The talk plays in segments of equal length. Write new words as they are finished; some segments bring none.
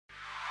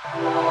Hello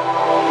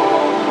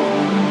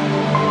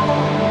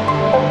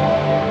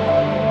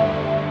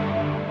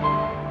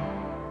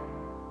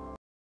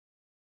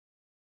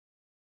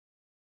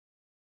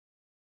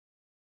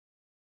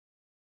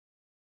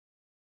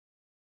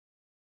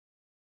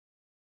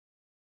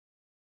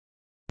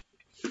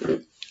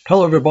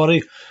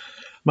everybody,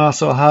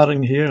 Marcel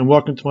Harding here and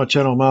welcome to my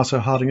channel Marcel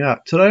Harding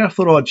Art. Today I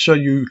thought I'd show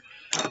you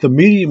the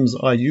mediums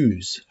I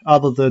use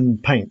other than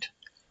paint.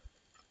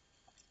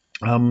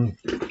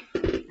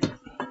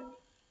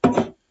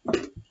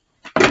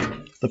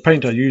 The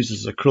paint I use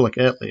is acrylic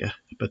outlayer,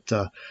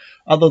 but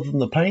other than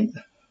the paint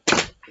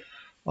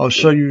I'll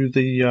show you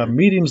the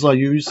mediums I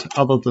use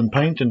other than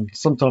paint, and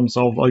sometimes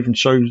I'll even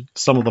show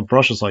some of the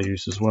brushes I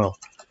use as well.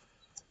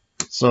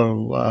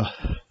 So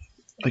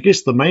I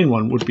guess the main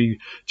one would be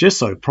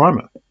gesso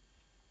primer.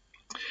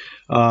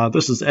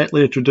 This is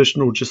Atelier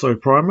Traditional Gesso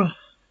Primer,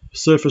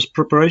 surface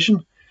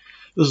preparation.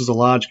 This is a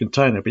large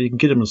container, but you can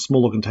get them in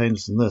smaller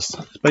containers than this.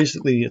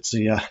 Basically, it's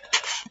the,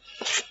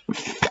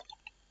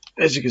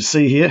 as you can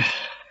see here,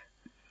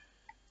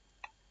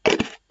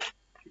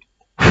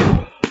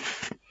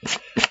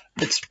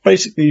 it's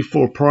basically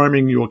for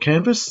priming your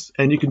canvas,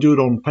 and you can do it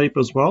on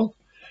paper as well.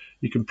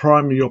 You can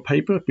prime your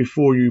paper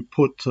before you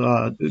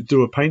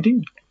do a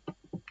painting.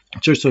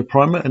 Gesso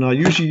primer, and I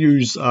usually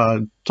use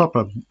a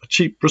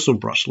cheap bristle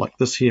brush like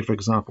this here, for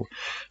example.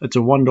 It's a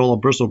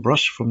 $1 bristle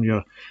brush from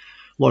your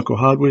local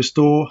hardware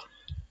store,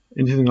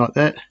 anything like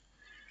that.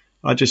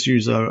 I just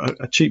use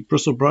a cheap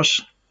bristle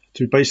brush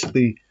to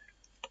basically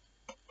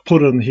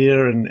put in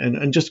here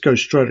and just go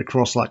straight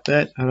across like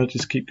that, and I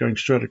just keep going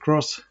straight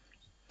across.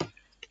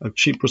 A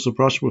cheap bristle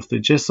brush with the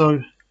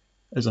gesso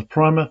as a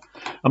primer.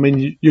 I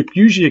mean,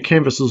 usually your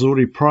canvas is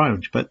already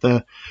primed, but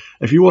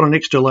if you want an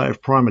extra layer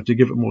of primer to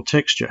give it more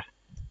texture,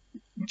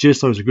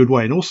 gesso is a good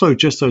way. And also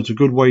gesso is a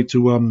good way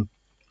to,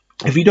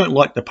 if you don't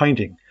like the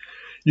painting,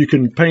 you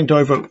can paint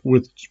over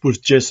with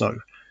gesso,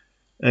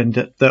 and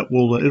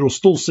it'll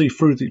still see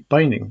through the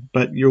painting,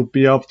 but you'll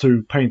be able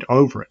to paint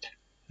over it.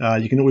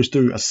 You can always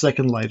do a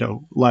second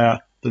layer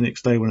the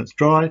next day when it's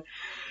dry,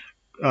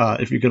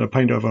 if you're going to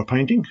paint over a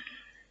painting.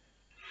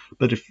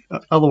 But if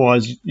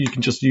otherwise, you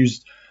can just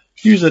use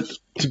it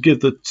to give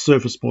the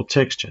surface more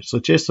texture. So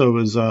gesso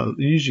is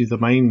usually the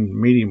main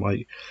medium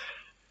I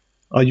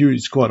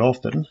use quite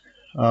often.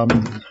 I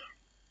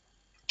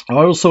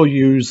also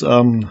use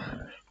when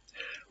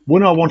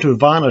I want to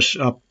varnish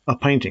a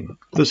painting.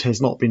 This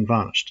has not been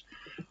varnished.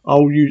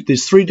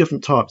 There's three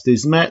different types.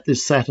 There's matte,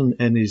 there's satin,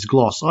 and there's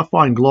gloss. I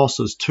find gloss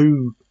is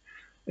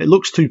it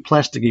looks too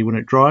plasticky when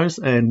it dries,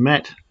 and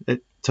matte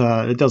it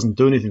doesn't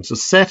do anything. So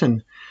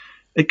satin,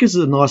 it gives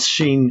it a nice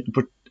sheen,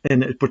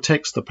 and it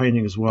protects the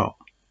painting as well.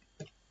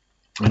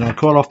 And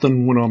quite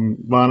often when I'm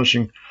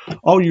varnishing,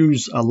 I'll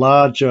use a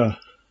larger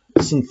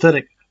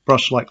synthetic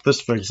brush like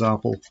this, for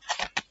example.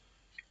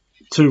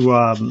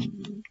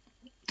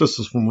 This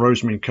is from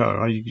Rosemary Co.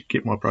 I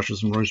get my brushes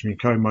from Rosemary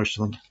Co, most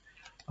of them.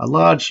 A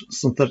large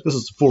synthetic, this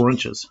is 4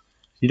 inches.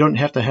 You don't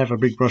have to have a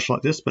big brush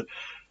like this, but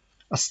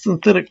a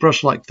synthetic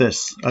brush like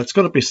this, it's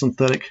got to be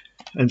synthetic,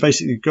 and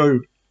basically go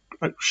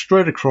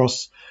straight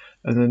across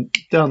and then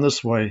down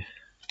this way,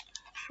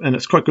 and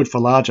it's quite good for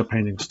larger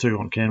paintings too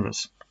on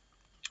canvas,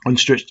 on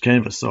stretched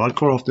canvas. So I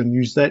quite often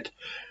use that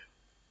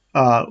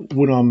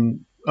when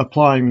I'm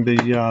applying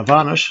the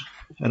varnish,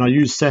 and I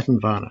use satin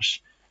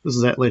varnish. This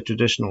is Atelier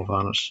Traditional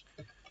varnish,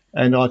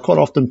 and I quite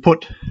often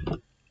put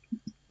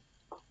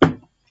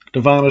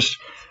the varnish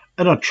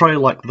in a tray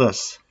like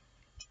this,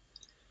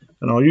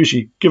 and I'll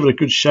usually give it a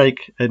good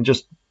shake and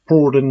just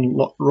pour it in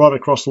right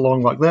across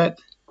along like that.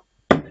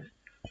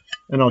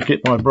 And I'll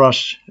get my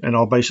brush and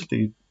I'll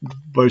basically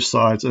both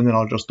sides, and then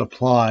I'll just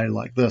apply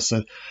like this.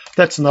 So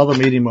that's another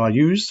medium I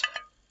use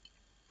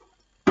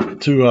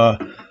to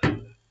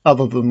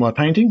other than my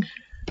painting.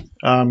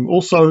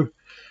 Also,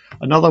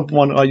 another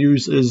one I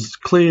use is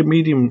clear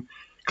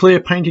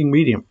painting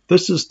medium.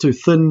 This is to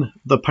thin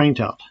the paint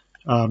out.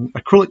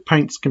 Acrylic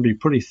paints can be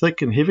pretty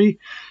thick and heavy,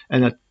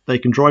 and they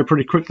can dry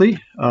pretty quickly.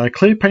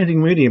 Clear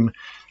painting medium,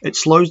 it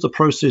slows the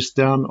process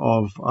down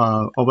of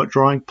it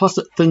drying, plus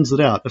it thins it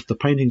out if the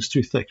painting's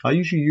too thick. I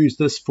usually use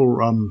this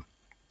for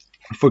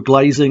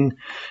glazing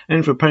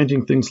and for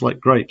painting things like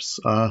grapes,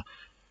 that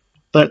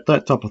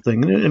type of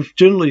thing. And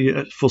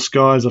generally for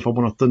skies, if I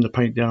want to thin the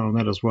paint down on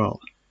that as well.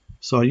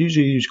 So I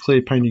usually use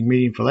clear painting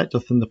medium for that, to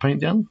thin the paint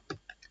down.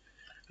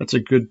 That's a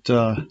good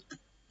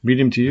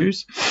medium to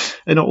use.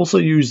 And I also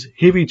use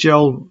heavy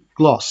gel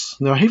gloss.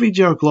 Now heavy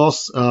gel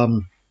gloss,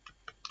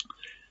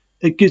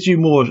 it gives you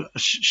more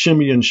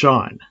shimmy and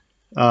shine.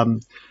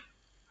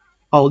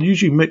 I'll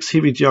usually mix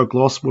heavy gel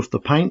gloss with the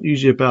paint,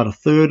 usually about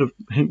 1/3 of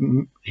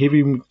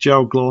heavy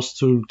gel gloss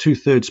to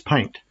 2/3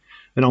 paint.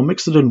 And I'll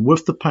mix it in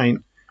with the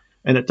paint,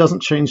 and it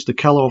doesn't change the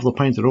color of the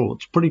paint at all.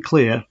 It's pretty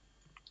clear.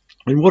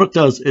 And what it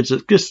does is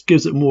it just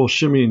gives it more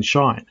shimmy and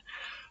shine.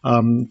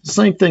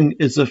 Same thing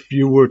as if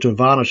you were to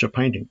varnish a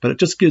painting, but it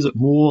just gives it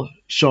more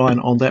shine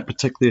on that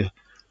particular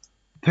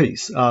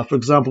piece. For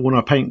example, when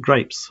I paint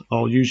grapes,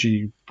 I'll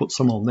usually put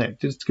some on that,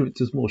 just to give it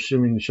just more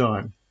shimmy and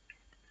shine.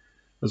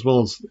 as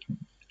well as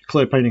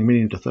clear painting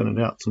medium to thin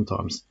it out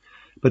sometimes.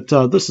 But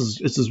this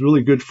is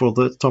really good for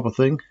that type of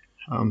thing.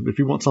 If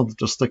you want something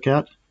to stick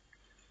out,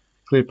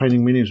 clear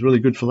painting medium is really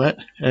good for that.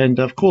 And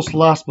of course,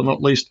 last but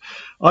not least,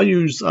 I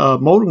use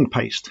molding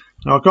paste.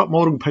 Now, I got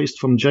molding paste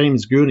from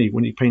James Gurney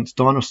when he paints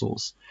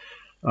dinosaurs.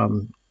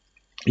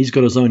 He's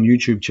got his own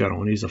YouTube channel,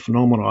 and he's a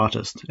phenomenal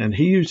artist. And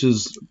he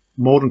uses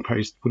molding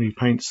paste when he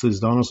paints his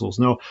dinosaurs.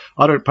 Now,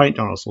 I don't paint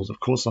dinosaurs, of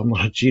course. I'm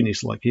not a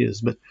genius like he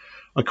is, but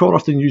I quite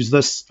often use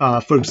this.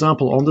 For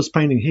example, on this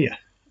painting here,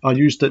 I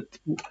used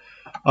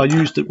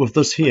it with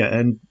this here,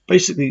 and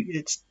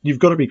basically you've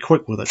got to be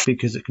quick with it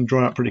because it can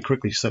dry out pretty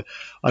quickly. So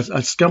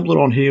I scumbled it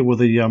on here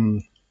with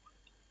a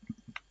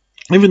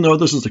even though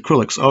this is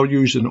acrylics, I'll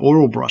use an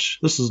oil brush.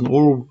 This is an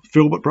oil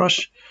filbert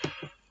brush.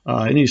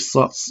 Any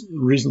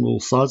reasonable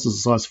size is a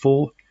size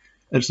 4.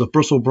 It's a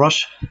bristle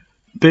brush.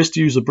 Best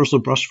to use a bristle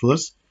brush for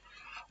this.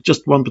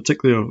 Just one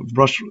particular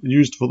brush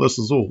used for this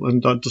is all.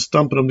 And I just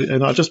dump it on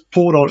and I just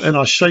pour it on, and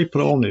I shape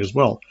it on there as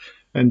well.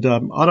 And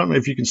I don't know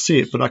if you can see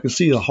it, but I can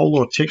see a whole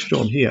lot of texture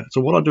on here.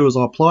 So what I do is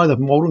I apply the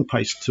molding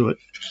paste to it,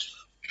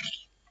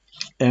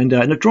 and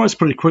it dries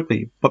pretty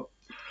quickly, but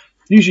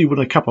usually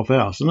within a couple of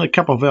hours. In a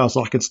couple of hours,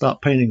 I can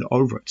start painting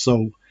over it.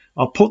 So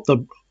I'll put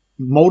the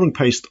molding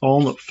paste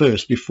on it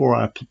first before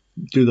I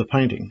do the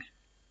painting.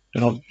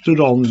 And I'll do it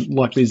on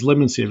like these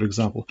lemons here, for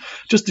example,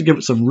 just to give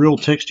it some real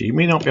texture. You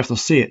may not be able to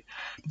see it,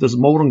 but this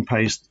molding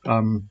paste,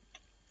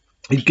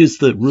 it gives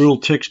the real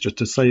texture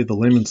to, say, the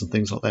lemons and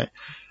things like that.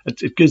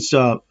 It gives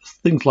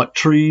things like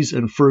trees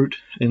and fruit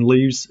and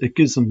leaves, it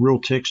gives them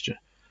real texture.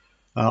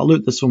 I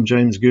learned this from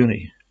James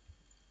Gurney.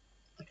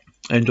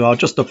 And I'll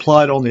just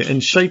apply it on there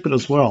and shape it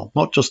as well.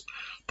 Not just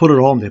put it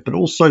on there, but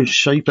also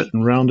shape it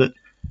and round it.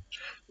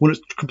 When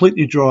it's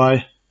completely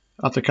dry,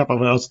 after a couple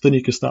of hours, then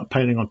you can start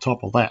painting on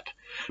top of that.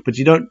 But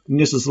you don't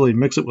necessarily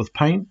mix it with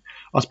paint.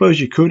 I suppose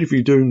you could if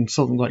you're doing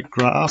something like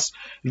grass.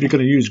 If you're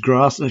going to use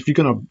grass, if you're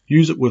going to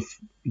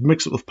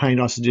mix it with paint,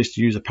 I suggest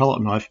you use a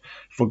palette knife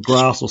for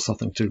grass or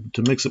something to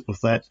mix it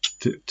with that,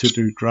 to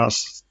do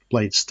grass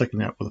blades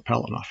sticking out with a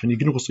palette knife. And you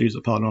can also use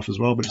a palette knife as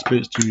well, but it's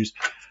best to use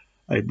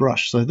a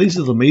brush. So these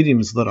are the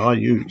mediums that I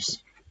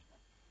use,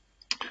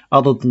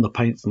 other than the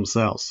paints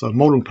themselves. So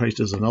molding paste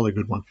is another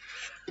good one.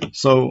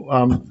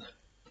 So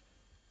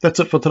that's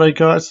it for today,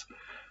 guys.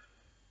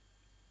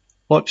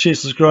 Like, share,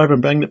 subscribe,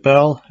 and bang that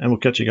bell, and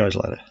we'll catch you guys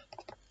later.